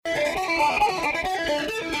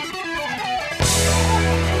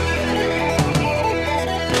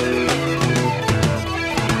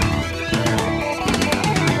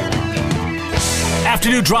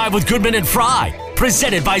Drive with Goodman and Fry,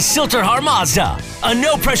 presented by Silterhar Mazda. A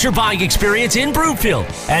no-pressure buying experience in Broomfield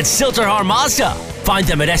at Silterhar Mazda. Find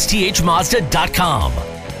them at sthmazda.com.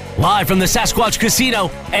 Live from the Sasquatch Casino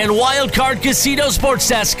and Wildcard Casino Sports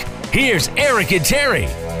Desk, here's Eric and Terry.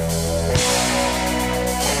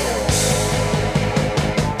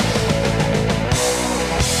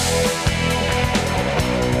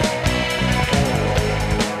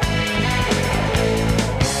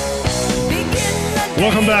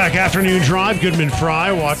 Welcome back. Afternoon Drive. Goodman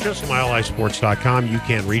Fry. Watch us. MileHighSports.com. You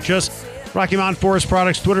can reach us. Rocky Mountain Forest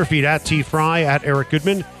Products Twitter feed at TFry, at Eric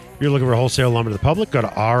Goodman. If you're looking for wholesale lumber to the public, go to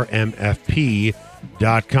rmfp.com.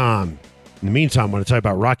 In the meantime, I want to tell you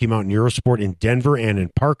about Rocky Mountain Eurosport in Denver and in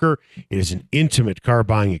Parker. It is an intimate car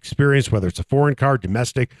buying experience, whether it's a foreign car,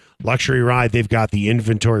 domestic, luxury ride. They've got the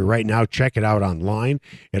inventory right now. Check it out online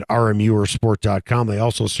at rmeurosport.com. They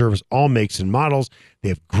also service all makes and models. They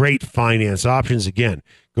have great finance options. Again,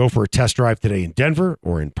 go for a test drive today in Denver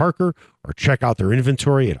or in Parker, or check out their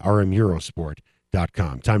inventory at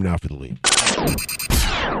rmeurosport.com. Time now for the lead.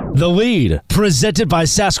 The Lead, presented by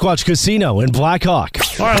Sasquatch Casino in Blackhawk.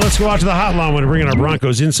 All right, let's go out to the hotline. I want to bring in our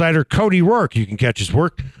Broncos insider, Cody Roark. You can catch his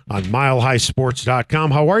work on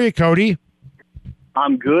milehighsports.com. How are you, Cody?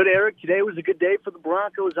 I'm good, Eric. Today was a good day for the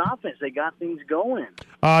Broncos offense. They got things going.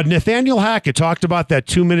 Nathaniel Hackett talked about that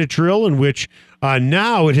 2-minute drill in which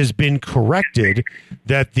now it has been corrected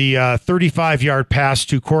that the 35-yard pass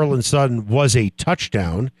to Cortland Sutton was a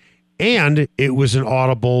touchdown, and it was an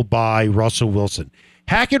audible by Russell Wilson.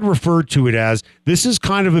 Hackett referred to it as, this is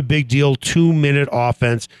kind of a big deal 2-minute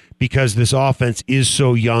offense because this offense is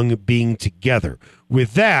so young being together.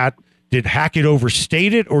 With that, did Hackett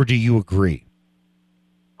overstate it, or do you agree?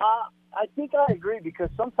 I think I agree, because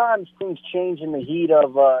sometimes things change in the heat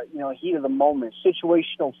of the moment.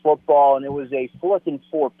 Situational football, and it was a 4th and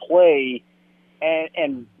 4 play.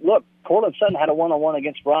 And look, Cortland Sutton had a one-on-one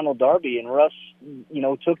against Ronald Darby, and Russ,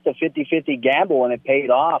 took the 50-50 gamble, and it paid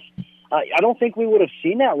off. I don't think we would have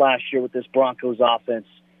seen that last year with this Broncos offense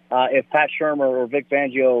if Pat Shurmur or Vic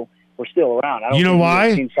Fangio were still around. I don't think we would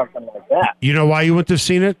have seen something like that. You know why you wouldn't have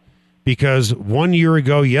seen it? Because 1 year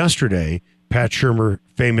ago yesterday, Pat Shurmur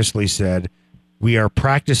famously said, "We are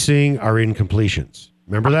practicing our incompletions."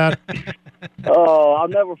 Remember that? Oh, I'll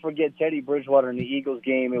never forget Teddy Bridgewater in the Eagles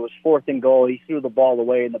game. It was 4th and goal. He threw the ball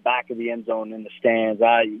away in the back of the end zone in the stands.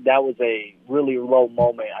 That was a really low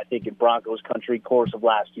moment, I think, in Broncos country course of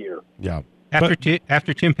last year. Yeah. After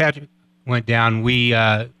Tim Patrick went down, we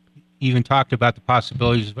even talked about the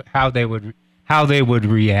possibilities of how they would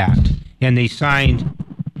react, and they signed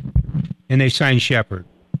Shepard.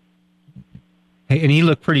 And he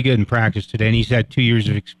looked pretty good in practice today, and he's had 2 years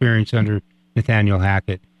of experience under Nathaniel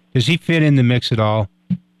Hackett. Does he fit in the mix at all?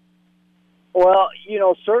 Well,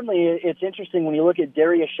 certainly it's interesting when you look at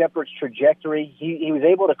Darius Shepard's trajectory. He was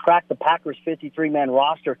able to crack the Packers' 53-man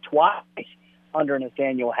roster twice under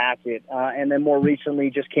Nathaniel Hackett, and then more recently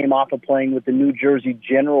just came off of playing with the New Jersey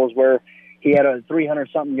Generals, where he had a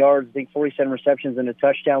 300-something yards, I think 47 receptions and a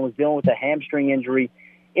touchdown, was dealing with a hamstring injury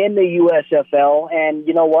in the USFL. And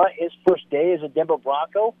you know what? His first day as a Denver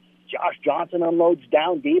Bronco, Josh Johnson unloads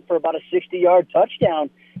down deep for about a 60-yard touchdown.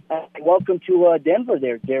 Welcome to Denver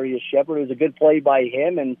there, Darius Shepard. It was a good play by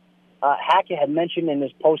him. And Hackett had mentioned in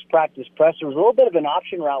his post-practice press there was a little bit of an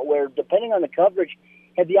option route where, depending on the coverage,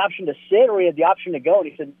 he had the option to sit or he had the option to go. And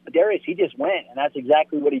he said, Darius, he just went. And that's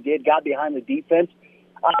exactly what he did, got behind the defense.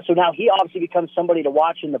 So now he obviously becomes somebody to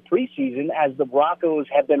watch in the preseason, as the Broncos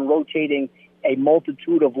have been rotating a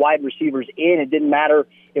multitude of wide receivers in. It didn't matter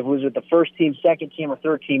if it was with the first team, second team, or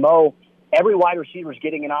third team. Every wide receiver is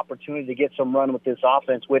getting an opportunity to get some run with this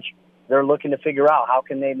offense, which they're looking to figure out how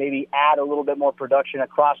can they maybe add a little bit more production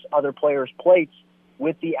across other players' plates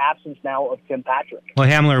with the absence now of Tim Patrick. Well,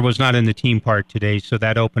 Hamler was not in the team part today, so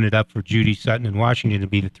that opened it up for Judy, Sutton, and Washington to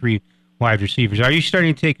be the 3 wide receivers. Are you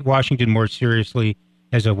starting to take Washington more seriously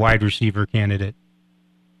as a wide receiver candidate?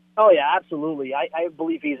 Oh, yeah, absolutely. I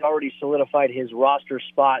believe he's already solidified his roster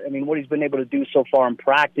spot. I mean, what he's been able to do so far in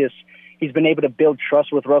practice, he's been able to build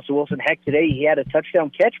trust with Russell Wilson. Heck, today he had a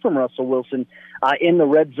touchdown catch from Russell Wilson in the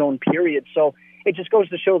red zone period. So it just goes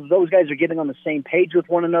to show that those guys are getting on the same page with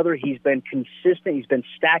one another. He's been consistent. He's been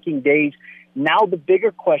stacking days. Now the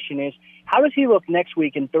bigger question is, how does he look next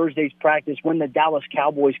week in Thursday's practice when the Dallas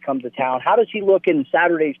Cowboys come to town? How does he look in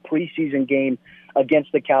Saturday's preseason game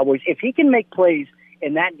against the Cowboys? If he can make plays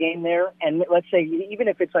in that game there, and let's say even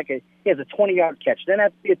if it's he has a 20-yard catch, then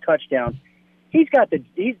that's a touchdown. He's going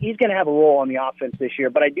to have a role on the offense this year,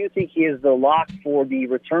 but I do think he is the lock for the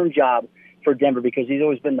return job for Denver, because he's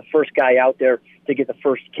always been the first guy out there to get the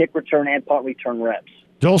first kick return and punt return reps.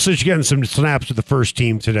 Dulcich getting some snaps with the first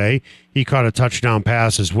team today. He caught a touchdown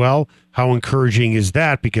pass as well. How encouraging is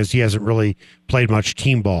that? Because he hasn't really played much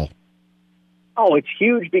team ball. Oh, it's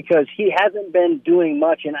huge because he hasn't been doing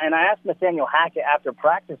much. And I asked Nathaniel Hackett after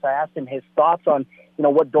practice, I asked him his thoughts on,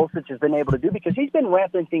 what Dulcich has been able to do because he's been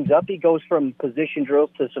ramping things up. He goes from position drills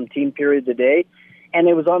to some team periods a day. And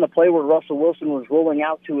it was on the play where Russell Wilson was rolling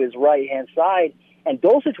out to his right-hand side, and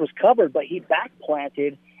Dulcich was covered, but he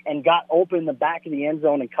back-planted and got open in the back of the end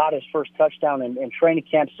zone and caught his first touchdown in training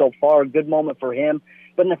camp so far. A good moment for him.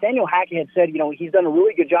 But Nathaniel Hackett had said, he's done a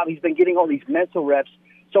really good job. He's been getting all these mental reps.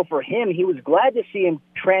 So for him, he was glad to see him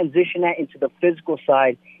transition that into the physical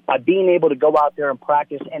side by being able to go out there and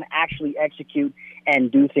practice and actually execute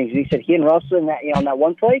and do things. And he said he and Russell in that, on that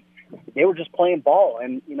one play, they were just playing ball.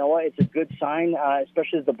 And you know what? It's a good sign,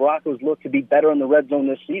 especially as the Broncos look to be better in the red zone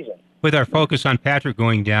this season. With our focus on Patrick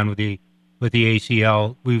going down with the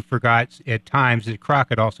ACL, we forgot at times that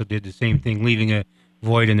Crockett also did the same thing, leaving a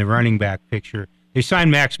void in the running back picture. They signed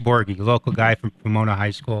Max Borghi, a local guy from Pomona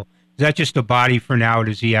High School. Is that just a body for now, or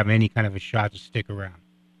does he have any kind of a shot to stick around?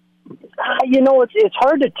 It's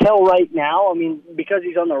hard to tell right now. I mean, because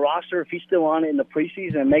he's on the roster, if he's still on it in the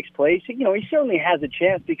preseason and makes plays, he certainly has a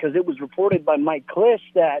chance because it was reported by Mike Kliss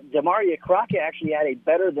that Demaria Crockett actually had a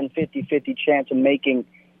better than 50-50 chance of making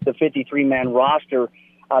the 53-man roster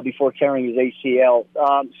before tearing his ACL.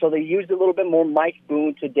 So they used a little bit more Mike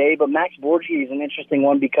Boone today, but Max Borghi is an interesting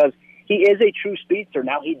one because he is a true speedster.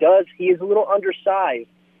 Now, he is a little undersized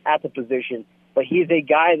at the position, but he's a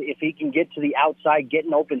guy that if he can get to the outside, get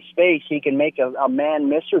in open space, he can make a man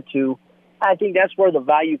miss or two. I think that's where the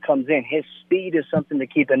value comes in. His speed is something to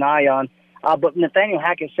keep an eye on. But Nathaniel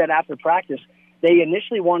Hackett said after practice, they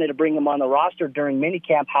initially wanted to bring him on the roster during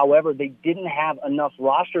minicamp. However, they didn't have enough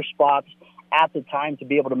roster spots at the time to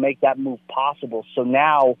be able to make that move possible. So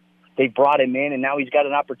now they brought him in, and now he's got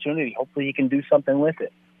an opportunity. Hopefully he can do something with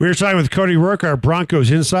it. We're talking with Cody Roark, our Broncos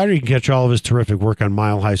insider. You can catch all of his terrific work on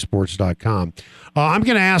milehighsports.com. I'm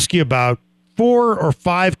going to ask you about 4 or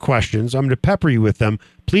 5 questions. I'm going to pepper you with them.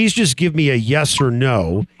 Please just give me a yes or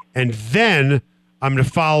no, and then I'm going to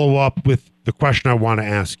follow up with the question I want to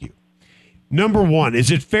ask you. Number 1, is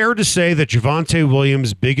it fair to say that Javonte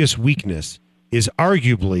Williams' biggest weakness is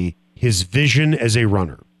arguably his vision as a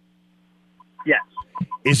runner? Yes.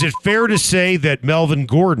 Is it fair to say that Melvin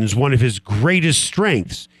Gordon's one of his greatest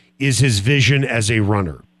strengths is his vision as a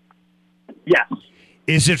runner? Yes.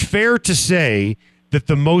 Is it fair to say that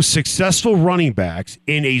the most successful running backs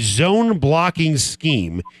in a zone blocking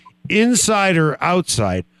scheme, inside or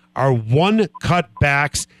outside, are one-cut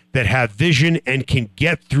backs that have vision and can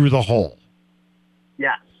get through the hole?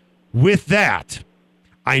 Yes. With that,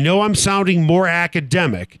 I know I'm sounding more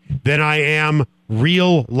academic than I am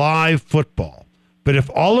real live football. But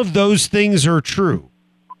if all of those things are true,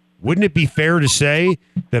 wouldn't it be fair to say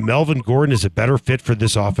that Melvin Gordon is a better fit for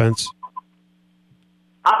this offense?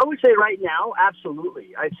 I would say right now,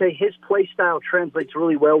 absolutely. I'd say his play style translates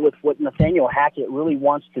really well with what Nathaniel Hackett really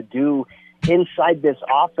wants to do inside this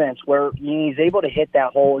offense, where he's able to hit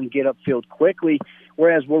that hole and get upfield quickly,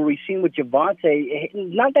 whereas what we've seen with Javonte,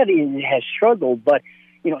 not that he has struggled, but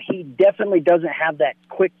he definitely doesn't have that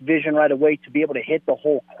quick vision right away to be able to hit the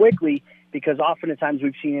hole quickly, because oftentimes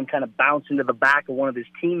we've seen him kind of bounce into the back of one of his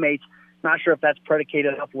teammates. Not sure if that's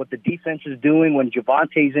predicated off what the defense is doing when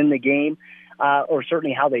Javonte's in the game, or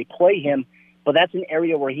certainly how they play him. But that's an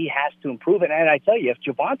area where he has to improve it. And I tell you, if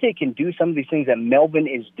Javonte can do some of these things that Melvin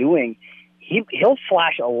is doing, he'll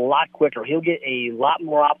flash a lot quicker. He'll get a lot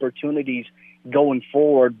more opportunities going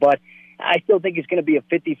forward. But I still think it's going to be a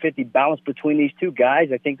 50-50 balance between these two guys.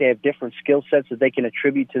 I think they have different skill sets that they can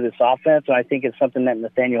attribute to this offense, and I think it's something that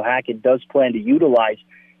Nathaniel Hackett does plan to utilize.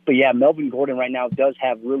 But, yeah, Melvin Gordon right now does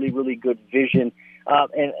have really, really good vision.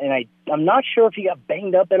 And I'm not sure if he got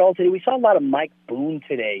banged up at all today. We saw a lot of Mike Boone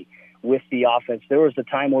today with the offense. There was a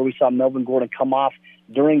time where we saw Melvin Gordon come off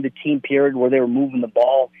during the team period where they were moving the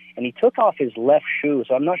ball, and he took off his left shoe.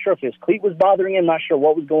 So I'm not sure if his cleat was bothering him. Not sure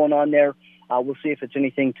what was going on there. We'll see if it's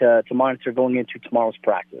anything to monitor going into tomorrow's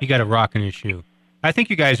practice. He got a rock in his shoe. I think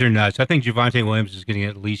you guys are nuts. I think Javonte Williams is getting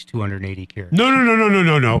at least 280 carries.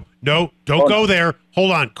 No. Don't go there.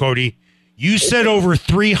 Hold on, Cody. You said over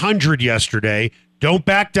 300 yesterday. Don't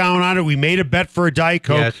back down on it. We made a bet for a Diet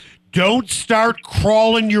Coke. Yes. Don't start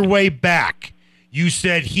crawling your way back. You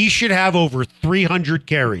said he should have over 300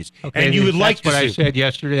 carries. Okay, and you would like to That's what I see. said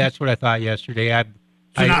yesterday. That's what I thought yesterday.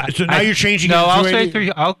 So now you're changing no, it to I'll 280?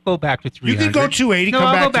 say I'll go back to 300. You can go 280. No, come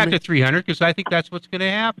I'll back go back to, me. to 300 because I think that's what's going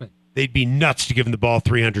to happen. They'd be nuts to give him the ball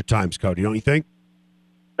 300 times, Cody, don't you think?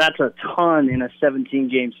 that's a ton in a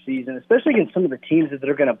 17-game season, especially against some of the teams that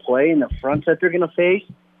they're going to play and the fronts that they're going to face.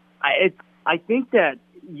 I think that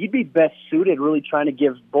you'd be best suited really trying to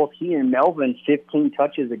give both he and Melvin 15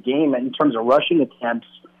 touches a game in terms of rushing attempts,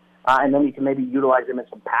 and then you can maybe utilize them in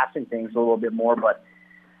some passing things a little bit more. But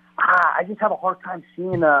I just have a hard time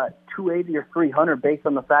seeing 280 or 300 based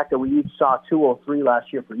on the fact that we each saw 203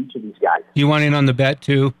 last year for each of these guys. You want in on the bet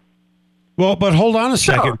too? Well, but hold on a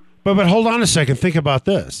second. But hold on a second. Think about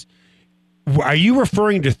this. Are you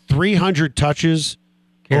referring to 300 touches?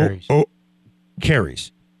 Carries.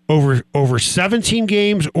 Carries. Over 17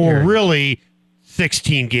 games or Carries. really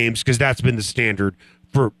 16 games? Because that's been the standard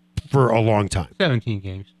for a long time. 17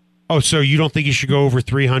 games. Oh, so you don't think you should go over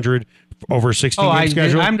 300 over a 16-game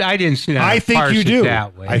schedule? I didn't see that. I think you do.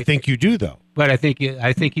 That way. I think you do, though. But I think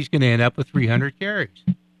he's going to end up with 300 carries.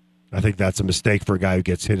 I think that's a mistake for a guy who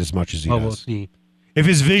gets hit as much as he does. We'll see. If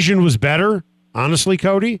his vision was better, honestly,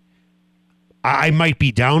 Cody, I might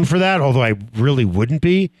be down for that, although I really wouldn't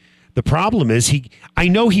be. The problem is I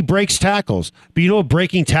know he breaks tackles, but you know what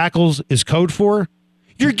breaking tackles is code for?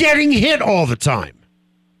 You're getting hit all the time.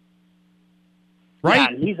 Right? Yeah,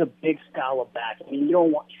 and he's a big style of back. I mean,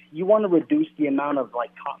 you want to reduce the amount of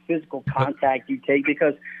physical contact you take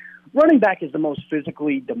because running back is the most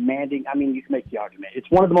physically demanding. I mean, you can make the argument. It's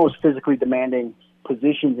one of the most physically demanding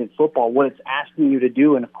positions in football, what it's asking you to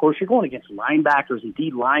do. And, of course, you're going against linebackers and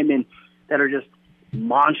D linemen that are just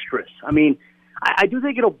monstrous. I mean, I do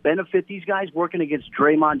think it'll benefit these guys working against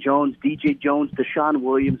Draymond Jones, DJ Jones, Deshaun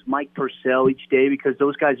Williams, Mike Purcell each day because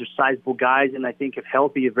those guys are sizable guys and I think if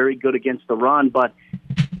healthy are very good against the run. But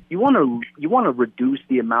you want to reduce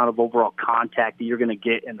the amount of overall contact that you're going to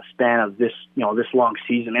get in the span of this long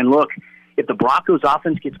season. And look, if the Broncos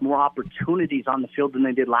offense gets more opportunities on the field than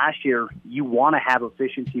they did last year, you want to have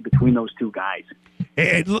efficiency between those two guys.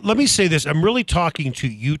 And let me say this. I'm really talking to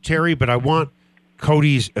you, Terry, but I want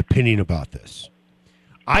Cody's opinion about this.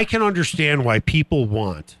 I can understand why people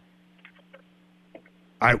want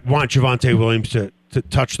Javonte Williams to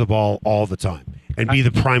touch the ball all the time and be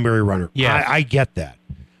the primary runner. Yes. I get that.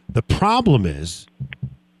 The problem is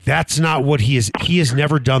that's not what he is. He has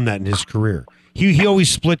never done that in his career. He always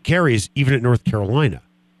split carries, even at North Carolina.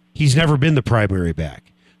 He's never been the primary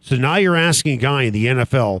back. So now you're asking a guy in the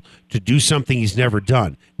NFL to do something he's never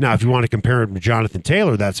done. Now, if you want to compare him to Jonathan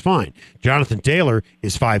Taylor, that's fine. Jonathan Taylor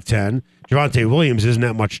is 5'10". Javonte Williams isn't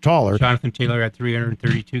that much taller. Jonathan Taylor had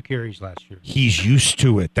 332 carries last year. He's used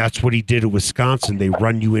to it. That's what he did at Wisconsin. They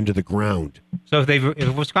run you into the ground. So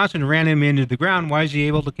if Wisconsin ran him into the ground, why is he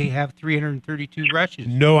able to have 332 rushes?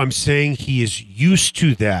 No, I'm saying he is used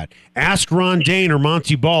to that. Ask Ron Dane or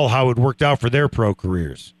Monty Ball how it worked out for their pro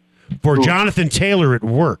careers. For Jonathan Taylor, it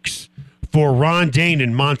works. For Ron Dane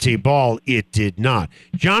and Monte Ball, it did not.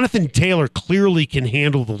 Jonathan Taylor clearly can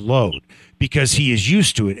handle the load because he is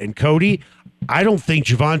used to it. And Cody, I don't think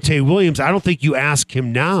Javonte Williams, I don't think you ask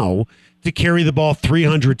him now to carry the ball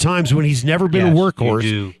 300 times when he's never been a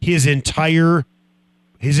workhorse his entire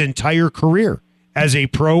career as a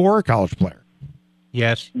pro or a college player.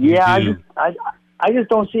 Yes. Yeah, I just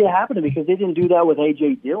don't see it happening because they didn't do that with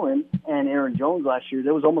A.J. Dillon and Aaron Jones last year.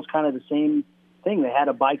 There was almost kind of the same thing. They had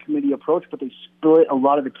a by-committee approach, but they split a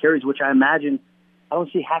lot of the carries, which I imagine I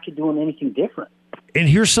don't see Hackett doing anything different. And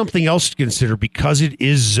here's something else to consider because it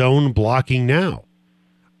is zone blocking now.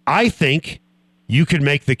 I think you could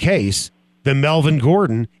make the case that Melvin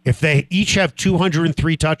Gordon, if they each have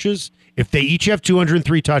 203 touches,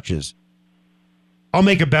 I'll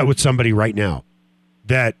make a bet with somebody right now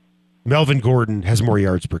that Melvin Gordon has more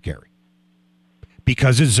yards per carry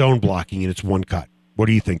because it's zone blocking and it's one cut. What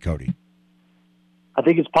do you think, Cody? I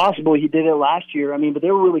think it's possible he did it last year. I mean, but they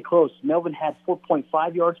were really close. Melvin had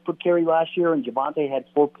 4.5 yards per carry last year, and Javonte had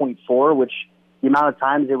 4.4, which the amount of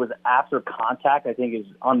times it was after contact, I think, is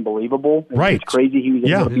unbelievable. Right. It's crazy he was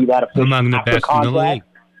able to be that efficient among the best in the league.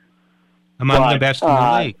 Among the best in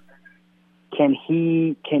the league. Can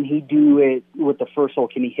he do it with the first hole?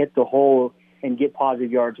 Can he hit the hole and get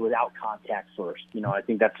positive yards without contact first? You know, I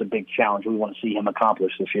think that's a big challenge we want to see him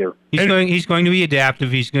accomplish this year. He's going to be adaptive.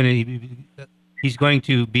 He's going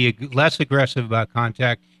to be less aggressive about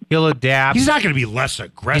contact. He'll adapt. He's not going to be less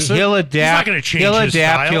aggressive. He'll adapt. He's not going to change his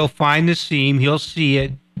style. He'll find the seam. He'll see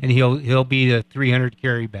it, and he'll be the 300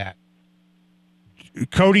 carry back.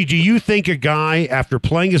 Cody, do you think a guy, after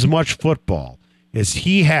playing as much football as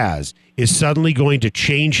he has, is suddenly going to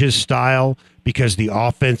change his style because the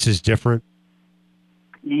offense is different?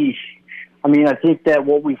 Yeesh. I mean, I think that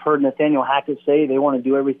what we've heard Nathaniel Hackett say, they want to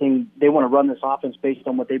do everything. They want to run this offense based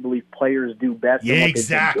on what they believe players do best and what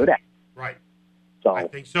exactly. they've been good at. Right. So I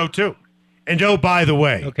think so, too. And, oh, by the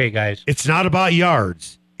way, okay, guys, it's not about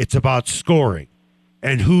yards. It's about scoring.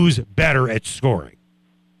 And who's better at scoring?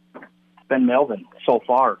 It's been Melvin so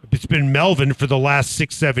far. It's been Melvin for the last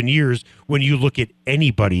 6-7 years when you look at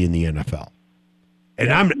anybody in the NFL.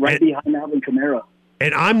 And I'm right behind Alvin Kamara.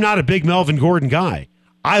 And I'm not a big Melvin Gordon guy.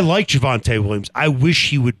 I like Javonte Williams. I wish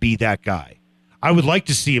he would be that guy. I would like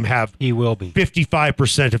to see him have He will be.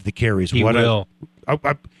 55% of the carries. He will.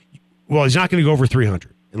 Well, he's not going to go over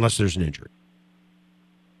 300 unless there's an injury.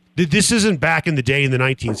 This isn't back in the day in the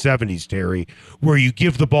 1970s, Terry, where you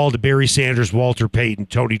give the ball to Barry Sanders, Walter Payton,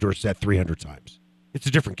 Tony Dorsett 300 times. It's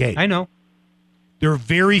a different game. I know. There are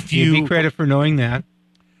very few. Give me credit for knowing that.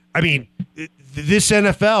 I mean, this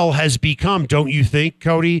NFL has become, don't you think,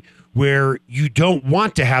 Cody, where you don't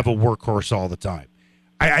want to have a workhorse all the time.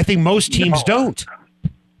 I think most teams don't.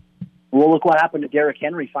 Well, look what happened to Derrick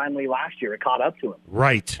Henry finally last year. It caught up to him.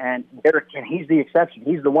 Right. And he's the exception.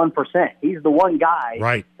 He's the 1%. He's the one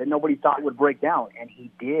guy that nobody thought would break down, and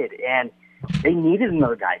he did. And they needed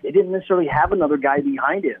another guy. They didn't necessarily have another guy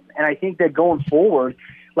behind him. And I think that going forward,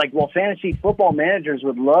 while fantasy football managers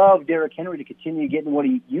would love Derrick Henry to continue getting what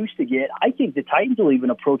he used to get, I think the Titans will even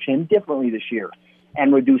approach him differently this year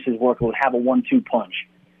and reduce his workload, have a 1-2 punch,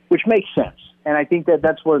 which makes sense. And I think that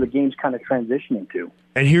that's where the game's kind of transitioning to.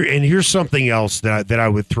 And here's something else that I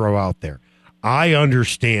would throw out there. I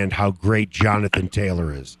understand how great Jonathan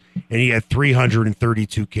Taylor is. And he had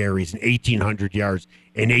 332 carries and 1,800 yards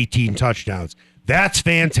and 18 touchdowns. That's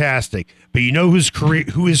fantastic. But you know who his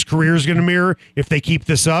career is going to mirror if they keep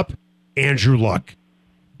this up? Andrew Luck.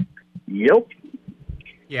 Yep.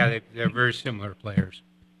 Yeah, they're very similar players.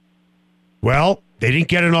 Well, they didn't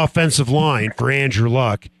get an offensive line for Andrew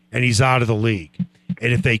Luck, and he's out of the league.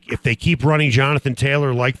 And if they keep running Jonathan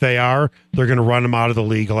Taylor like they are, they're going to run him out of the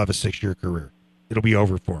league. He'll have a 6-year career. It'll be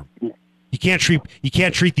over for him. You can't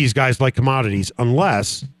treat these guys like commodities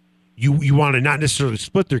unless you want to not necessarily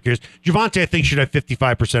split their carries. Javonte, I think, should have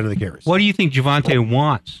 55% of the carries. What do you think Javonte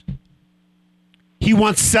wants? He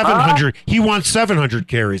wants 700. He wants 700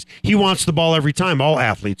 carries. He wants the ball every time. All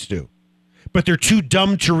athletes do. But they're too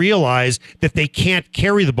dumb to realize that they can't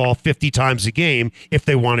carry the ball 50 times a game if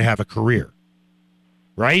they want to have a career.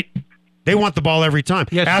 Right? They want the ball every time.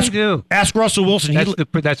 Yes, they do. Ask Russell Wilson.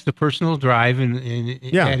 That's the personal drive at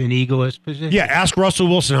an egoist position. Yeah, ask Russell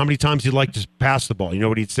Wilson how many times he'd like to pass the ball. You know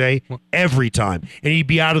what he'd say? Every time. And he'd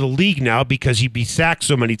be out of the league now because he'd be sacked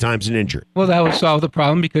so many times and injured. Well, that would solve the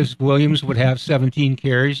problem because Williams would have 17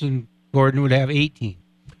 carries and Gordon would have 18.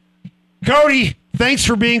 Cody, thanks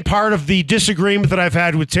for being part of the disagreement that I've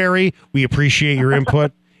had with Terry. We appreciate your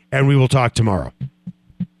input, and we will talk tomorrow.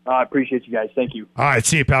 I appreciate you guys. Thank you. All right,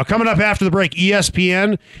 see you, pal. Coming up after the break,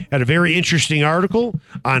 ESPN had a very interesting article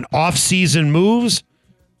on off-season moves,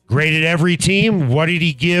 graded every team. What did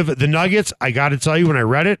he give the Nuggets? I got to tell you, when I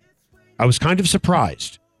read it, I was kind of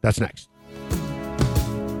surprised. That's next.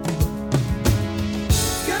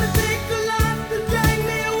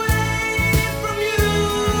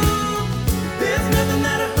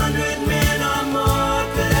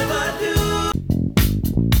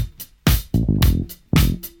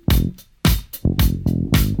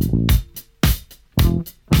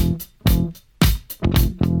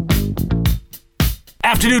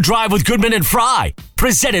 Afternoon Drive with Goodman and Fry,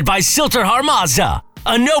 presented by Silterhar Mazda.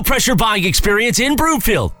 A no-pressure buying experience in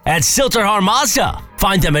Broomfield at Silterhar Mazda.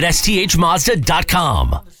 Find them at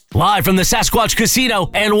sthmazda.com. Live from the Sasquatch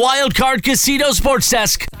Casino and Wildcard Casino Sports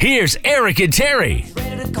Desk, here's Eric and Terry.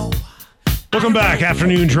 Welcome back.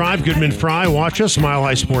 Afternoon Drive, Goodman Fry. Watch us,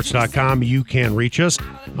 milehighsports.com. You can reach us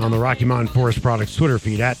on the Rocky Mountain Forest Products Twitter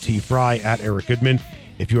feed at tfry, at Eric Goodman.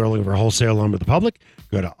 If you are looking for wholesale lumber to the public,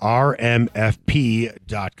 go to rmfp.com.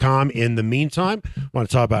 In the meantime, I want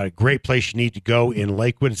to talk about a great place you need to go in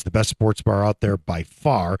Lakewood. It's the best sports bar out there by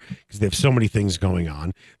far because they have so many things going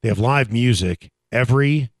on. They have live music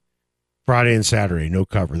every Friday and Saturday, no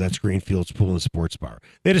cover. That's Greenfield's Pool and Sports Bar.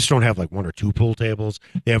 They just don't have like one or two pool tables.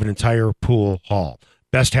 They have an entire pool hall.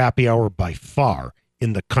 Best happy hour by far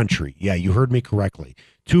in the country. Yeah, you heard me correctly.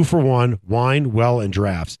 2 for 1, wine, well, and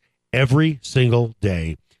drafts every single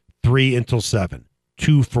day, 3 until 7.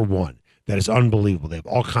 2 for 1. That is unbelievable. They have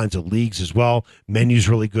all kinds of leagues as well. Menu's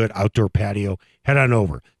really good. Outdoor patio. Head on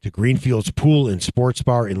over to Greenfield's Pool and Sports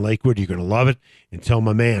Bar in Lakewood. You're going to love it. And tell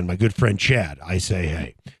my man, my good friend Chad, I say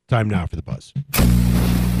hey. Time now for The Buzz.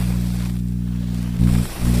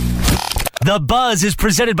 The Buzz is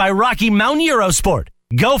presented by Rocky Mountain Eurosport.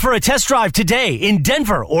 Go for a test drive today in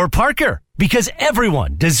Denver or Parker because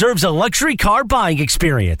everyone deserves a luxury car buying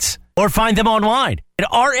experience. Or find them online at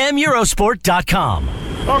rmeurosport.com.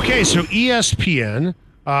 Okay, so ESPN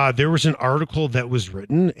There was an article that was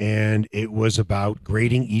written, and it was about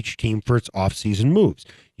grading each team for its offseason moves.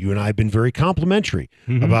 You and I have been very complimentary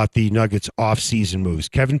about the Nuggets' offseason moves.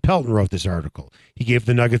 Kevin Pelton wrote this article. He gave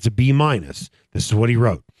the Nuggets a B-. This is what he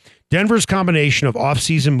wrote. Denver's combination of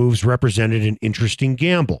offseason moves represented an interesting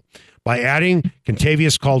gamble. By adding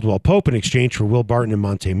Kentavious Caldwell-Pope in exchange for Will Barton and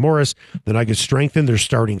Monte Morris, the Nuggets strengthened their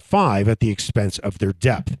starting five at the expense of their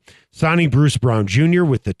depth. Signing Bruce Brown Jr.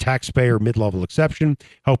 with the taxpayer mid-level exception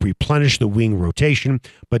helped replenish the wing rotation,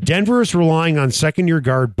 but Denver is relying on second-year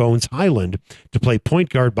guard Bones Highland to play point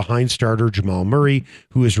guard behind starter Jamal Murray,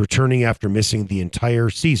 who is returning after missing the entire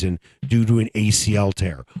season due to an ACL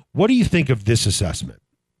tear. What do you think of this assessment?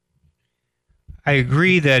 I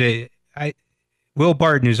agree that Will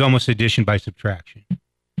Barton is almost addition by subtraction,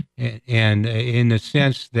 and in the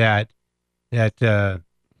sense that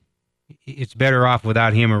it's better off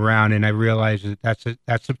without him around. And I realize that's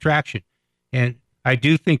subtraction. And I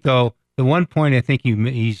do think, though, the one point I think he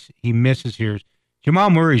misses here is Jamal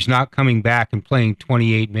Murray's not coming back and playing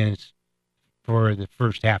 28 minutes for the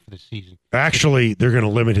first half of the season. Actually, they're going to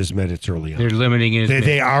limit his minutes early on. They're limiting his.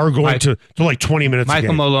 They are going to like 20 minutes.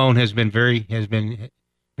 Michael Malone has been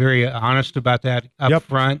very honest about that up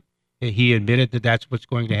front. He admitted that that's what's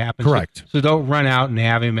going to happen. Correct. So don't run out and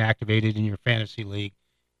have him activated in your fantasy league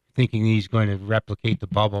thinking he's going to replicate the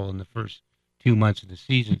bubble in the first 2 months of the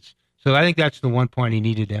season. So I think that's the one point he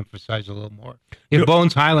needed to emphasize a little more. If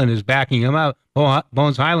Bones Highland is backing him up,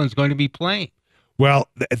 Bones Highland's going to be playing. Well,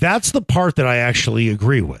 that's the part that I actually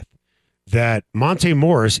agree with, that Monte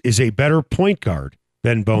Morris is a better point guard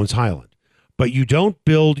than Bones Highland. But you don't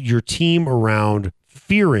build your team around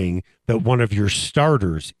fearing that one of your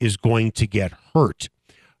starters is going to get hurt.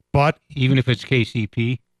 But even if it's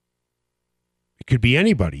KCP, it could be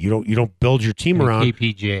anybody. You don't build your team around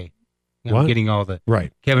KPJ. Getting all the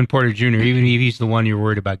right. Kevin Porter Jr., even if he's the one you're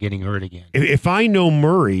worried about getting hurt again. If I know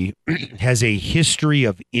Murray has a history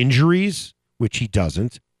of injuries, which he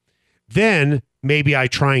doesn't, then maybe I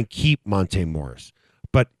try and keep Monte Morris.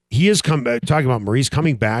 But he is talking about Murray's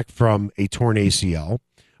coming back from a torn ACL,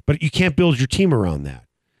 but you can't build your team around that.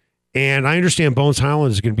 And I understand Bones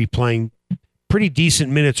Highland is going to be playing pretty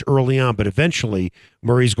decent minutes early on, but eventually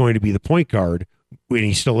Murray's going to be the point guard, when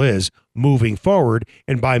he still is, moving forward.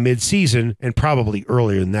 And by midseason, and probably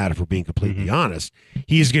earlier than that, if we're being completely honest,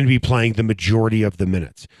 he is going to be playing the majority of the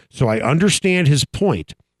minutes. So I understand his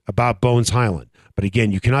point about Bones Highland. But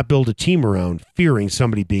again, you cannot build a team around fearing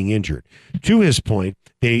somebody being injured. To his point,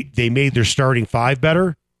 they made their starting five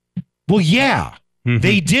better. Well, yeah,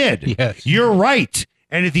 they did. Yes. You're right.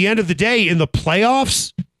 And at the end of the day, in the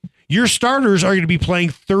playoffs, your starters are going to be playing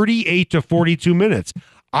 38 to 42 minutes.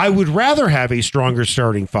 I would rather have a stronger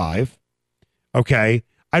starting five. Okay.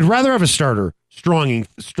 I'd rather have a starting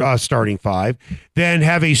five than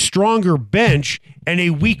have a stronger bench and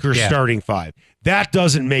a weaker starting five. That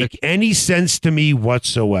doesn't make any sense to me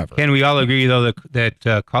whatsoever. Can we all agree, though,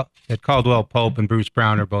 that Caldwell Pope and Bruce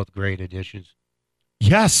Brown are both great additions?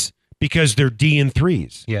 Yes, because they're D and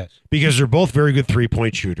threes. Yes. Because they're both very good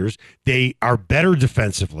three-point shooters. They are better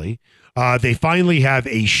defensively. They finally have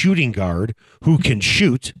a shooting guard who can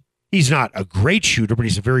shoot. He's not a great shooter, but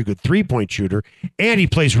he's a very good three-point shooter, and he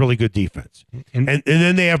plays really good defense. And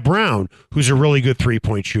then they have Brown, who's a really good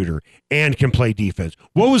three-point shooter and can play defense.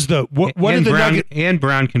 What did the Nuggets? And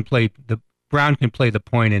Brown can play the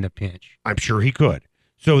point in a pinch. I'm sure he could.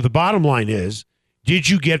 So the bottom line is, did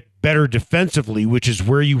you get better defensively, which is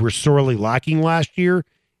where you were sorely lacking last year?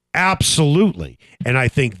 Absolutely. And I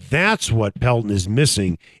think that's what Pelton is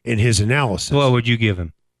missing in his analysis. What would you give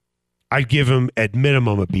him? I'd give him at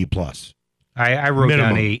minimum a B+. I wrote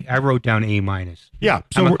down A. I wrote down A-. Yeah.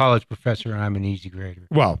 So I'm a college professor and I'm an easy grader.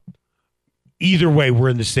 Well, either way, we're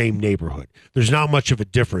in the same neighborhood. There's not much of a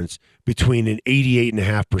difference between an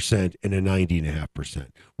 88.5% and a 90.5%.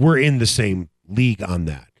 We're in the same league on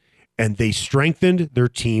that. And they strengthened their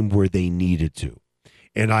team where they needed to.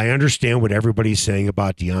 And I understand what everybody's saying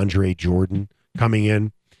about DeAndre Jordan coming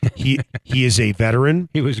in. He is a veteran.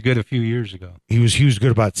 He was good a few years ago. He was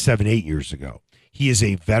good about 7-8 years ago. He is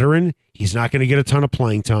a veteran. He's not going to get a ton of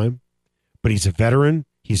playing time, but he's a veteran.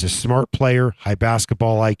 He's a smart player, high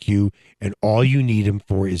basketball IQ, and all you need him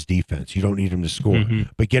for is defense. You don't need him to score.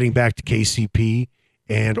 But getting back to KCP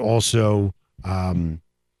and also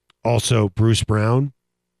Bruce Brown,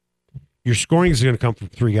 your scoring is going to come from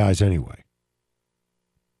three guys anyway.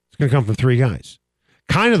 It's going to come from three guys.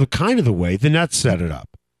 Kind of the way the Nets set it up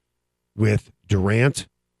with Durant,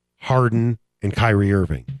 Harden, and Kyrie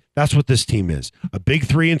Irving. That's what this team is. A big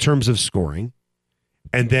three in terms of scoring,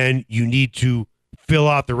 and then you need to fill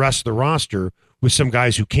out the rest of the roster with some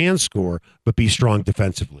guys who can score but be strong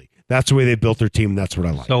defensively. That's the way they built their team, and that's what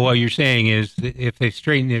I like. So what you're saying is that if they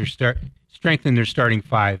strengthen their starting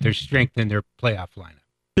five, they're strengthening their playoff lineup.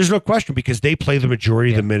 There's no question because they play the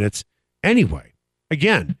majority of the minutes anyway.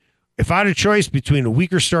 Again, if I had a choice between a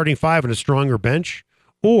weaker starting five and a stronger bench,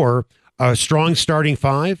 or a strong starting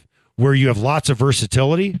five where you have lots of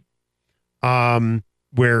versatility,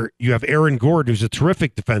 where you have Aaron Gordon, who's a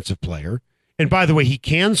terrific defensive player. And by the way, he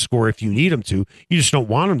can score if you need him to. You just don't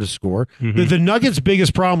want him to score. Mm-hmm. The Nuggets'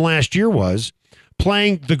 biggest problem last year was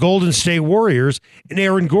playing the Golden State Warriors, and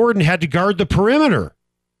Aaron Gordon had to guard the perimeter.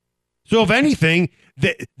 So if anything,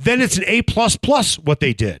 then it's an A++ what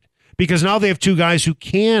they did, because now they have two guys who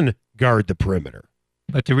can guard the perimeter.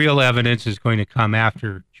 But the real evidence is going to come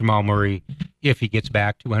after Jamal Murray if he gets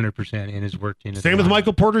back to 100% and is worked into. Same with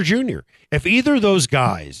Michael Porter Jr. If either of those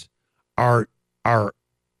guys are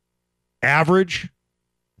average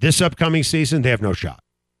this upcoming season, they have no shot.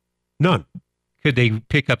 None. Could they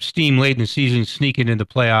pick up steam late in the season, sneak into the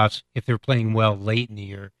playoffs if they're playing well late in the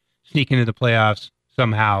year, sneak into the playoffs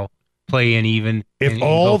somehow, play in even, and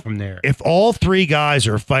go from there? If all three guys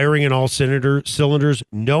are firing in all cylinders,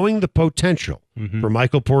 knowing the potential for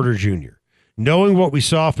Michael Porter Jr., knowing what we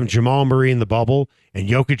saw from Jamal Murray in the bubble and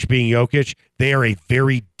Jokic being Jokic, they are a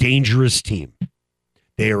very dangerous team.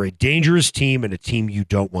 They are a dangerous team and a team you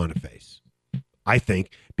don't want to face, I think,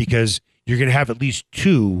 because you're going to have at least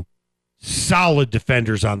two solid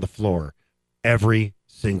defenders on the floor every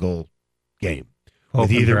single game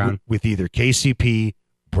with either KCP,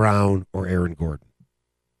 Brown, or Aaron Gordon.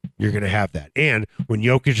 You're going to have that. And when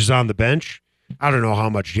Jokic is on the bench, I don't know how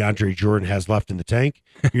much DeAndre Jordan has left in the tank.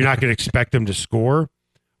 You're not going to expect him to score,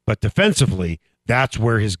 but defensively, that's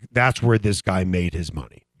where this guy made his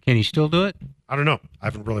money. Can he still do it? I don't know. I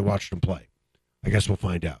haven't really watched him play. I guess we'll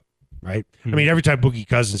find out, right? I mean, every time Boogie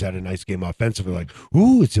Cousins had a nice game offensively, like,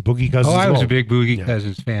 ooh, it's a Boogie Cousins. Oh, I was goal. a big Boogie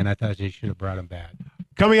Cousins fan. I thought they should have brought him back.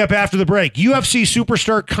 Coming up after the break, UFC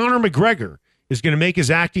superstar Conor McGregor is going to make his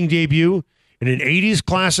acting debut in an 80s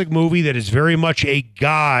classic movie that is very much a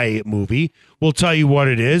guy movie. We'll tell you what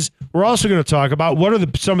it is. We're also going to talk about what are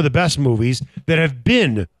some of the best movies that have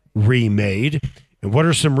been remade, and what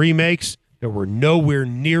are some remakes that were nowhere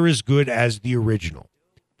near as good as the original.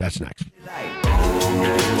 That's next.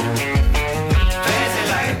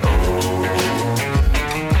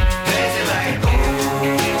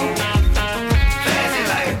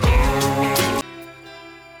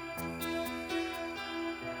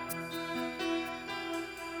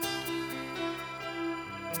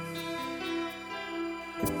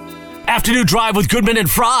 Afternoon Drive with Goodman and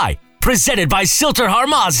Fry, presented by Silterhar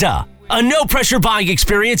Mazda. A no-pressure buying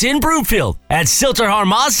experience in Broomfield at Silterhar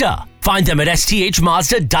Mazda. Find them at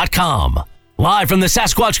sthmazda.com. Live from the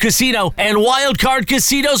Sasquatch Casino and Wildcard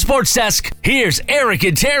Casino Sports Desk, here's Eric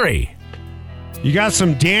and Terry. You got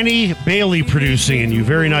some Danny Bailey producing, and you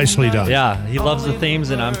very nicely done. Yeah, he loves the themes,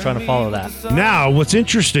 and I'm trying to follow that. Now, what's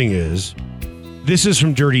interesting is, this is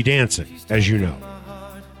from Dirty Dancing, as you know.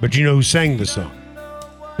 But you know who sang the song?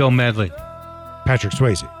 Bill Medley. Patrick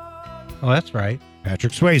Swayze. Oh, that's right.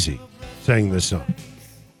 Patrick Swayze sang this song.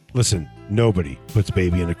 Listen, nobody puts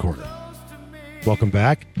baby in a corner. Welcome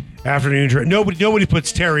back. Afternoon Drive. Nobody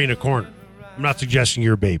puts Terry in a corner. I'm not suggesting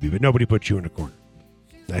you're a baby, but nobody puts you in a corner.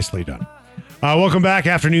 Nicely done. Welcome back.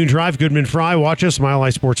 Afternoon Drive. Goodman Fry. Watch us.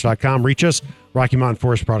 MileHighSports.com. Reach us. Rocky Mountain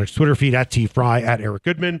Forest Products Twitter feed at TFry at Eric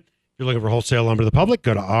Goodman. If you're looking for wholesale lumber to the public,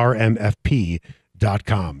 go to rmfp.com.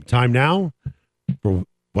 Time now for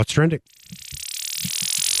What's Trending.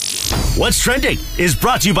 What's Trending is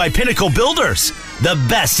brought to you by Pinnacle Builders, the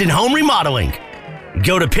best in home remodeling.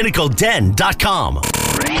 Go to pinnacleden.com.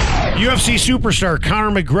 UFC superstar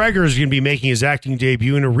Conor McGregor is going to be making his acting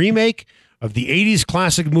debut in a remake of the 80s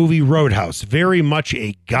classic movie Roadhouse. Very much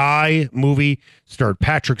a guy movie. Starred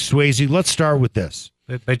Patrick Swayze. Let's start with this.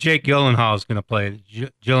 But Jake Gyllenhaal is going to play.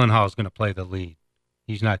 Gyllenhaal is going to play the lead.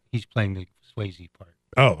 He's not. He's playing the Swayze part.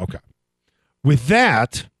 Oh, okay. With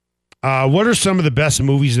that, what are some of the best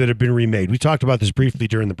movies that have been remade? We talked about this briefly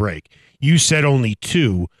during the break. You said only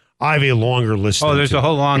two. I have a longer list. Oh, there's a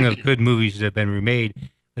whole long of good movies that have been remade.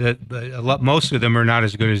 But most of them are not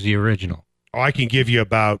as good as the original. Oh, I can give you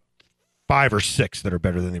about 5 or 6 that are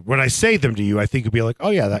better than when I say them to you, I think you'll be like,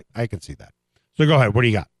 oh, yeah, I can see that. So go ahead. What do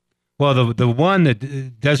you got? Well, the one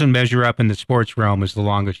that doesn't measure up in the sports realm is The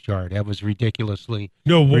Longest Yard. That was ridiculously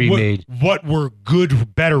remade. What were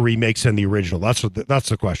good, better remakes than the original? That's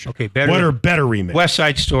the question. Okay, better. What are better remakes? West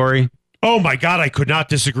Side Story. Oh, my God, I could not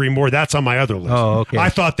disagree more. That's on my other list. Oh, okay. I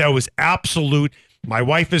thought that was absolute. My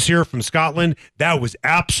wife is here from Scotland. That was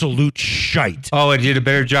absolute shite. Oh, it did a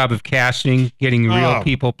better job of casting, getting real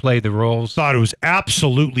people play the roles. Thought it was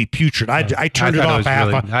absolutely putrid. I turned it off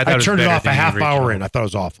I turned it off a half hour in. I thought it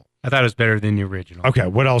was awful. I thought it was better than the original. Okay,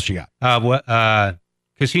 what else you got?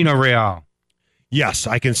 Casino Royale. Yes,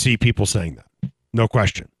 I can see people saying that. No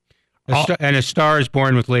question. And A Star is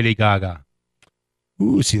Born with Lady Gaga.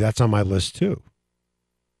 Ooh, see, that's on my list too.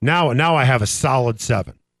 Now I have a solid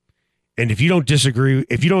 7. And if you don't agree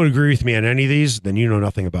with me on any of these, then you know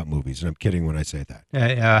nothing about movies. And I'm kidding when I say that.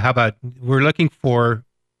 How about we're looking for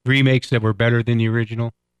remakes that were better than the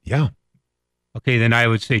original? Yeah. Okay, then I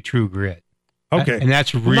would say True Grit. Okay. And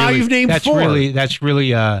that's really now you've named 4. That's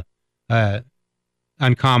really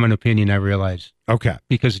uncommon opinion, I realize. Okay.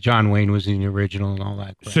 Because John Wayne was in the original and all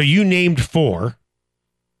that. So you named 4,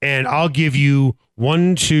 and I'll give you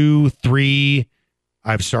 1, 2, 3.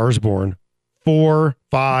 I have Stars Born. 4,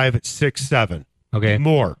 5, 6, 7. Okay.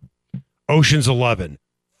 More. Ocean's 11.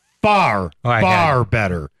 Far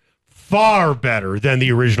better than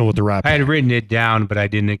the original with the rap. I had written it down, but I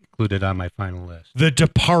didn't include it on my final list. The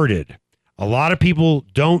Departed. A lot of people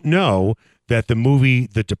don't know that the movie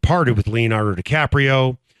The Departed with Leonardo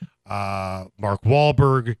DiCaprio, Mark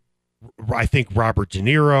Wahlberg, I think Robert De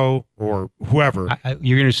Niro or whoever.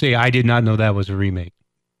 You're going to say I did not know that was a remake.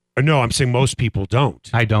 No, I'm saying most people don't.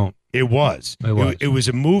 I don't. It was. It was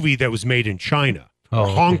a movie that was made in China or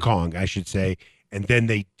Hong Kong, I should say, and then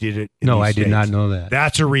they did it in the I States. did not know that.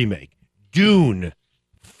 That's a remake. Dune,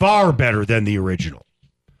 far better than the original.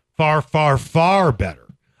 Far, far, far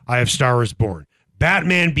better. I have Star is Born.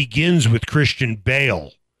 Batman Begins with Christian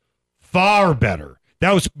Bale. Far better.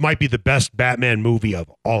 That might be the best Batman movie of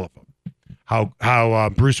all of them. How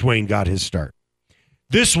Bruce Wayne got his start.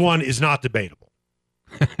 This one is not debatable.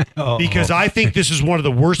 Because I think this is one of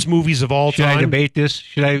the worst movies of all time. Should I debate this?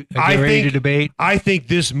 Should I get ready to debate? I think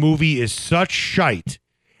this movie is such shite.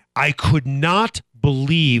 I could not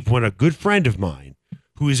believe when a good friend of mine,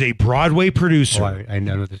 who is a Broadway producer, I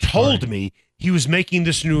know this told me he was making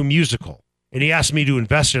this into a musical. And he asked me to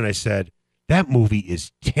invest in it. I said, that movie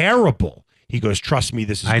is terrible. He goes, trust me,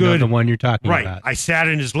 this is good. I know the one you're talking about. Right. I sat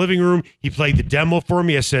in his living room. He played the demo for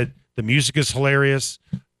me. I said, the music is hilarious.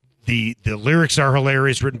 The lyrics are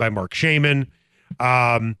hilarious, written by Mark Shaman.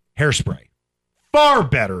 Hairspray. Far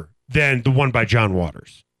better than the one by John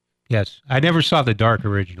Waters. Yes. I never saw the Dark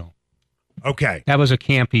original. Okay. That was a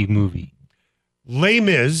campy movie. Les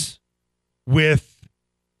Mis with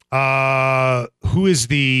who is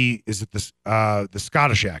the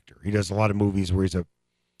Scottish actor? He does a lot of movies where he's Liam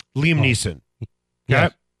Neeson.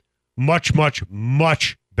 Yes. Much, much,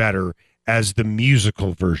 much better as the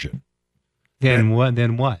musical version. Then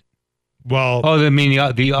what? Well, I mean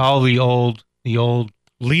the old Liam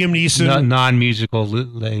Neeson, non-musical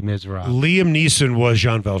Les Miserables. Liam Neeson was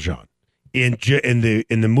Jean Valjean in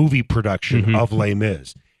the movie production of Les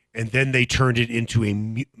Mis, and then they turned it into a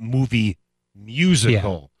movie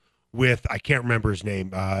musical with I can't remember his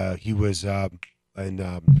name. He was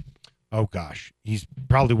he's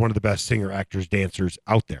probably one of the best singer, actors, dancers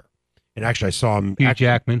out there. And actually, I saw him.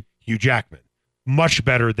 Hugh Jackman. Much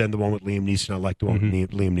better than the one with Liam Neeson. I like the one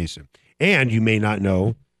with Liam Neeson. And you may not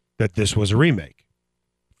know that this was a remake.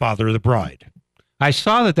 Father of the Bride. I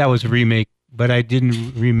saw that was a remake, but I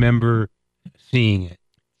didn't remember seeing it.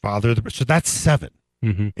 So that's 7.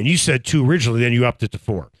 And you said 2 originally, then you upped it to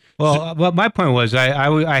 4. Well, my point was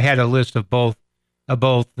I had a list of both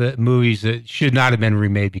the movies that should not have been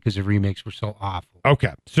remade because the remakes were so awful.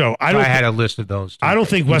 Okay, so I had a list of those too, I don't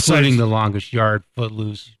think West Side, including The Longest Yard,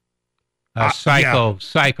 Footloose, Psycho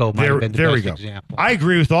might have been the best example. I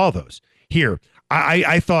agree with all those. Here,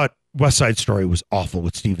 I thought West Side Story was awful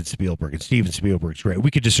with Steven Spielberg, and Steven Spielberg's great. We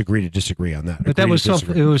could disagree on that. But it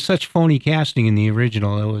was such phony casting in the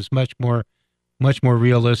original. It was much more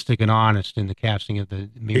realistic and honest in the casting of the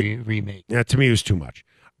remake. Yeah, to me, it was too much.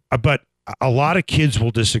 But a lot of kids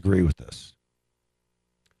will disagree with this.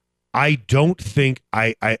 I don't think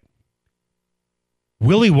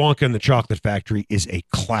Willy Wonka and the Chocolate Factory is a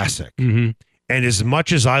classic. And as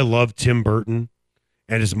much as I love Tim Burton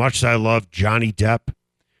and as much as I love Johnny Depp,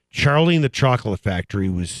 Charlie and the Chocolate Factory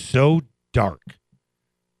was so dark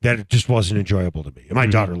that it just wasn't enjoyable to me. And my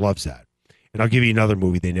daughter loves that. And I'll give you another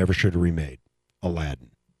movie they never should have remade,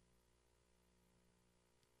 Aladdin.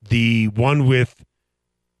 The one with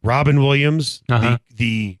Robin Williams,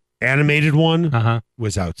 the animated one,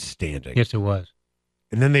 was outstanding. Yes, it was.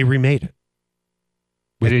 And then they remade it.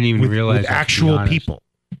 I didn't even realize with actual people.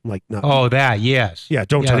 Like no. That, yes. Yeah,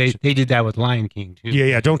 don't touch it. They did that with Lion King, too.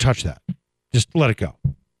 Yeah, don't touch that. Just let it go.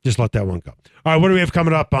 Just let that one go. All right, what do we have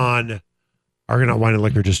coming up on Argonaut Wine and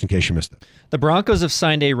Liquor, just in case you missed it. The Broncos have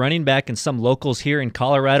signed a running back, and some locals here in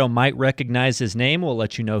Colorado might recognize his name. We'll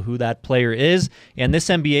let you know who that player is. And this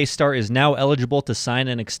NBA star is now eligible to sign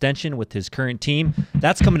an extension with his current team.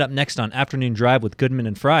 That's coming up next on Afternoon Drive with Goodman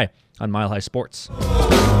and Fry on Mile High Sports.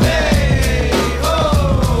 Hey,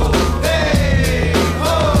 ho, hey,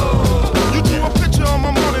 ho. You drew a picture on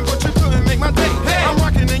my morning, but you couldn't make my day. Hey. I'm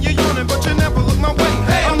rocking and you're yawning, but you never look my way.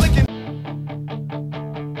 Hey. I'm licking.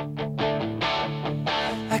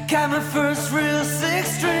 I got my first real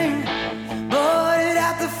six-string, bought it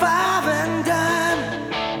at the 5 and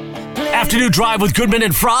dime. Afternoon Drive with Goodman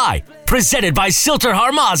and Fry, presented by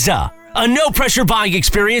Silterhar Mazda. A no-pressure buying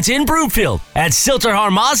experience in Broomfield at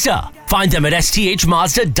Silterhar Mazda. Find them at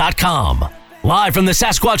sthmazda.com. Live from the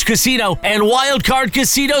Sasquatch Casino and Wildcard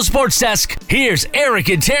Casino Sports Desk, here's Eric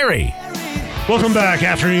and Terry. Welcome back.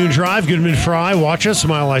 Afternoon Drive. Goodman Fry. Watch us,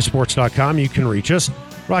 milehighsports.com. You can reach us.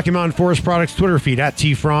 Rocky Mountain Forest Products Twitter feed at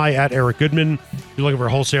TFry, at Eric Goodman. If you're looking for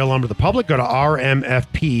wholesale lumber to the public, go to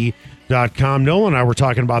rmfp.com. Nolan and I were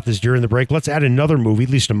talking about this during the break. Let's add another movie, at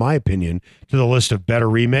least in my opinion, to the list of better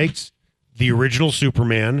remakes. The original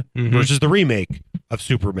Superman versus the remake of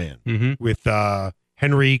Superman with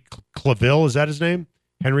Henry Cavill. Is that his name?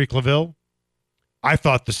 Henry Cavill? I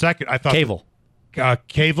thought Cavill.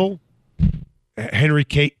 Cavill? Henry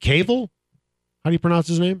Cavill? How do you pronounce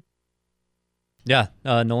his name? Yeah,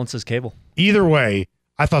 Nolan says Cable. Either way,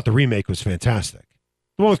 I thought the remake was fantastic.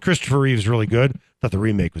 The one with Christopher Reeve is really good. I thought the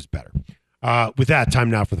remake was better. With that, time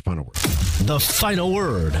now for the final word. The final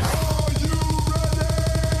word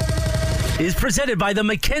is presented by the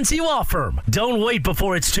McKenzie Law Firm. Don't wait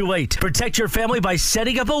before it's too late. Protect your family by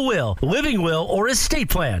setting up a will, living will, or estate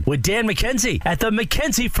plan with Dan McKenzie at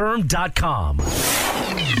themckenziefirm.com.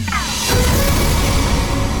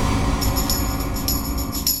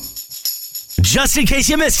 Just in case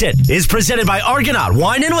you missed it, is presented by Argonaut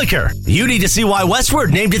Wine and Liquor. You need to see why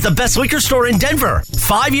Westward named it the best liquor store in Denver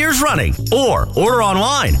 5 years running, or order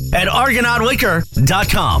online at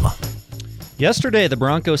argonautliquor.com. Yesterday, the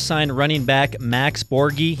Broncos signed running back Max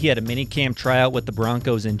Borghi. He had a minicamp tryout with the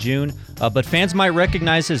Broncos in June, but fans might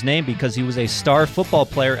recognize his name because he was a star football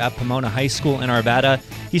player at Pomona High School in Arvada.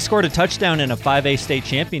 He scored a touchdown in a 5A state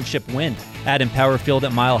championship win at Empower Field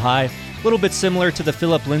at Mile High. A little bit similar to the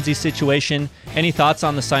Philip Lindsay situation. Any thoughts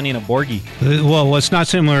on the signing of Borghi? Well, what's not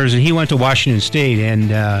similar is that he went to Washington State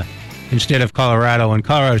and instead of Colorado, and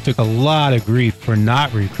Colorado took a lot of grief for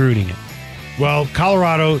not recruiting him. Well,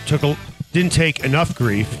 Colorado didn't take enough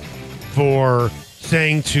grief for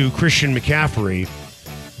saying to Christian McCaffrey,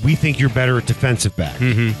 we think you're better at defensive back.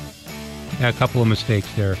 Yeah, a couple of mistakes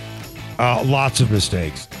there. Lots of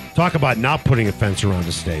mistakes. Talk about not putting a fence around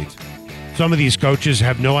a state. Some of these coaches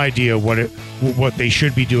have no idea what they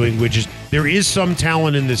should be doing, which is there is some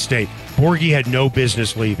talent in this state. Borghi had no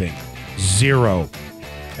business leaving. Zero.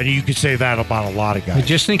 And you could say that about a lot of guys. But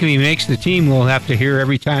just think if he makes the team, we'll have to hear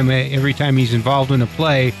every time he's involved in a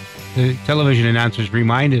play, the television announcers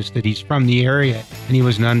remind us that he's from the area and he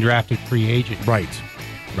was an undrafted free agent. Right.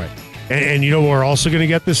 And you know what we're also going to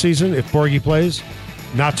get this season if Borghi plays?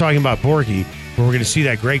 Not talking about Borghi, but we're going to see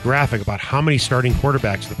that great graphic about how many starting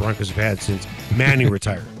quarterbacks the Broncos have had since Manning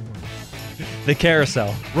retired. The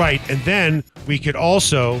carousel. Right. And then we could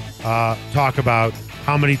also talk about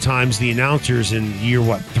how many times the announcers in year,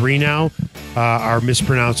 3 now, are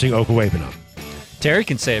mispronouncing Okawabenam. Terry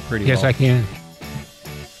can say it pretty well. Yes, I can.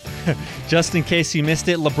 Just in case you missed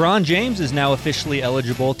it, LeBron James is now officially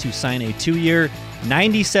eligible to sign a 2-year,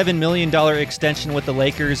 $97 million extension with the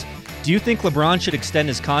Lakers. Do you think LeBron should extend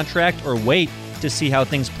his contract or wait to see how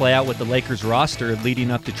things play out with the Lakers roster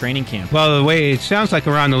leading up to training camp? Well, the way it sounds like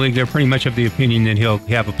around the league, they're pretty much of the opinion that he'll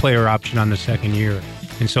have a player option on the second year,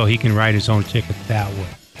 and so he can write his own ticket that way.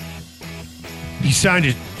 He signed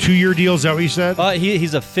a 2-year deal, is that what you said?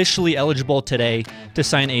 He's officially eligible today to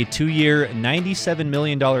sign a 2-year, $97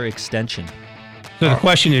 million extension. So the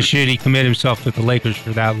question is, should he commit himself to the Lakers for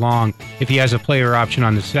that long? If he has a player option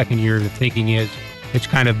on the second year, the thinking is it's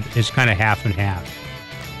kind of half and half.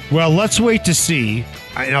 Well, let's wait to see.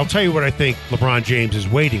 And I'll tell you what I think LeBron James is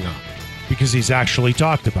waiting on, because he's actually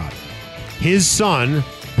talked about it. His son,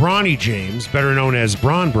 Bronny James, better known as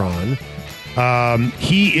Bron,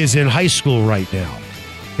 he is in high school right now.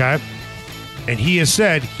 Okay? And he has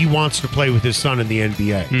said he wants to play with his son in the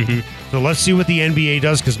NBA. So let's see what the NBA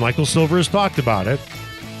does, because Michael Silver has talked about it.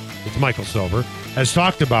 It's Michael Silver has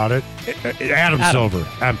talked about it. Adam Silver.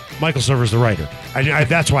 Michael Silver's the writer.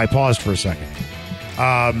 That's why I paused for a second.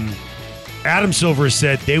 Adam Silver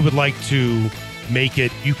said they would like to make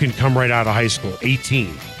it, you can come right out of high school,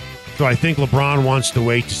 18. So I think LeBron wants to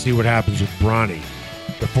wait to see what happens with Bronny.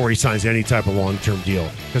 before he signs any type of long-term deal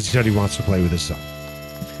because he said he wants to play with his son.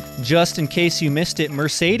 Just in case you missed it,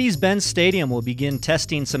 Mercedes-Benz Stadium will begin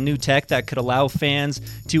testing some new tech that could allow fans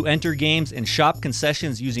to enter games and shop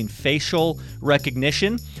concessions using facial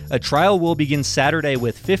recognition. A trial will begin Saturday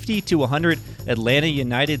with 50 to 100 Atlanta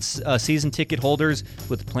United season ticket holders,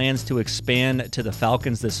 with plans to expand to the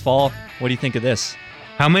Falcons this fall. What do you think of this?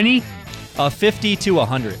 How many? 50 to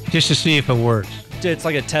 100. Just to see if it works. It's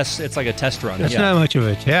like a test. It's like a test run. That's not much of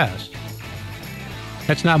a test.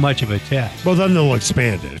 That's not much of a test. Well, then they'll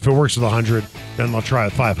expand it. If it works with 100, then they'll try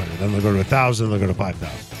with 500. Then they'll go to 1,000. They'll go to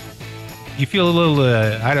 5,000. You feel a little,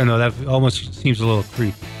 I don't know, that almost seems a little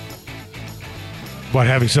creepy. What,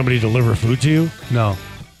 having somebody deliver food to you? No.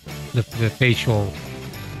 The facial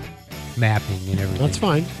mapping and everything. That's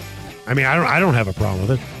fine. I mean, I don't have a problem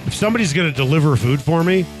with it. If somebody's going to deliver food for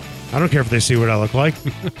me, I don't care if they see what I look like.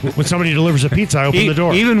 When somebody delivers a pizza, I open the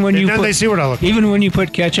door. Even when then they see what I look like. Even when you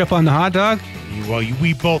put ketchup on the hot dog? Well,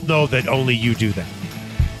 we both know that only you do that.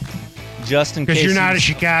 Just in case. Because you're not a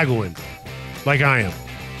Chicagoan like I am.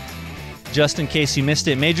 Just in case you missed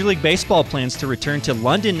it, Major League Baseball plans to return to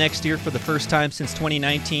London next year for the first time since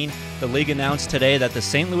 2019. The league announced today that the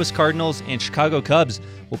St. Louis Cardinals and Chicago Cubs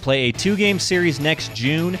will play a 2-game series next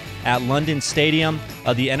June at London Stadium.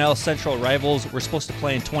 The NL Central rivals were supposed to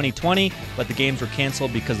play in 2020, but the games were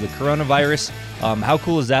canceled because of the coronavirus. How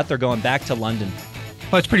cool is that? They're going back to London.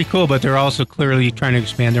 Well, it's pretty cool, but they're also clearly trying to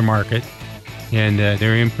expand their market and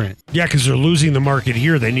their imprint. Yeah, because they're losing the market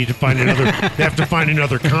here. They need to find another. They have to find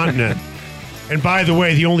another continent. And by the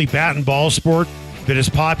way, the only bat and ball sport that is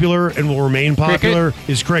popular and will remain popular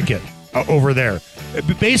is cricket over there.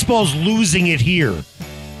 Baseball's losing it here.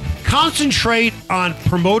 Concentrate on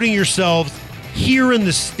promoting yourselves here in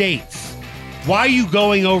the States. Why are you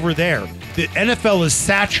going over there? The NFL is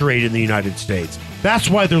saturated in the United States. That's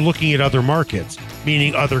why they're looking at other markets,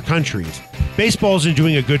 meaning other countries. Baseball isn't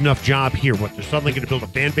doing a good enough job here. What, they're suddenly going to build a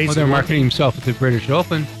fan base? Well, they're marketing themselves at the British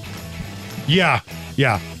Open. Yeah.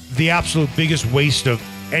 The absolute biggest waste of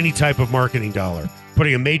any type of marketing dollar.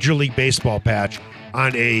 Putting a Major League Baseball patch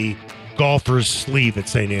on a golfer's sleeve at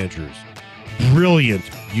St. Andrews. Brilliant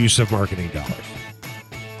use of marketing dollars.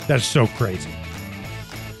 That's so crazy.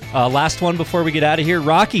 Last one before we get out of here.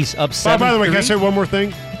 Rockies up 7-3. By the way, can I say one more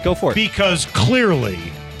thing? Go for it. Because clearly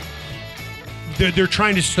they're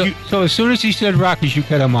trying to skew. So as soon as he said Rockies, you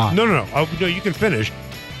cut him off. No, no, you can finish.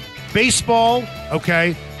 Baseball,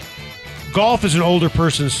 okay. Golf is an older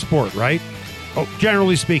person's sport, right? Oh,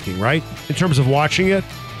 generally speaking, right? In terms of watching it,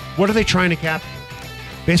 what are they trying to capture?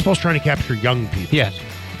 Baseball's trying to capture young people. Yes.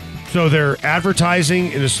 So they're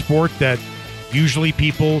advertising in a sport that usually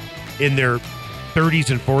people in their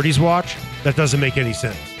 30s and 40s watch. That doesn't make any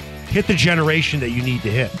sense. Hit the generation that you need to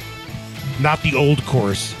hit, not the old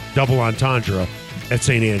course double entendre at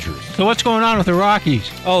St. Andrews. So what's going on with the Rockies?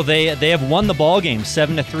 Oh, they have won the ball game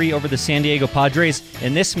 7-3 over the San Diego Padres,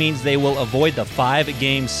 and this means they will avoid the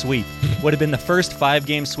 5-game sweep. Would have been the first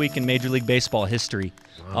 5-game sweep in Major League Baseball history,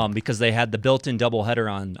 because they had the built-in doubleheader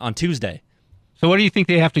on Tuesday. So what do you think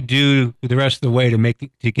they have to do the rest of the way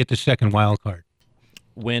to get the second wild card?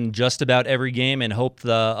 Win just about every game and hope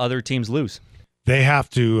the other teams lose. They have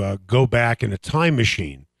to go back in a time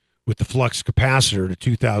machine with the flux capacitor to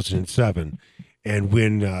 2007 and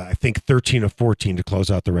win, I think, 13 of 14 to close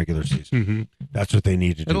out the regular season. Mm-hmm. That's what they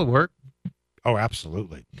need to do. It'll work. Oh,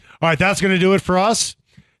 absolutely. All right, that's going to do it for us.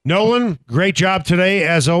 Nolan, great job today,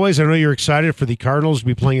 as always. I know you're excited for the Cardinals to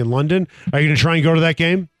be playing in London. Are you going to try and go to that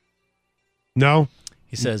game? No?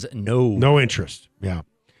 He says no. No interest, yeah.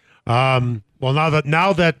 Well, now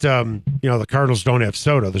that the Cardinals don't have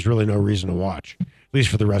Soto, there's really no reason to watch, at least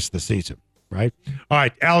for the rest of the season, right? All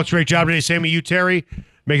right, Alex, great job today. Sammy, you, Terry,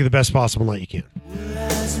 make it the best possible night you can.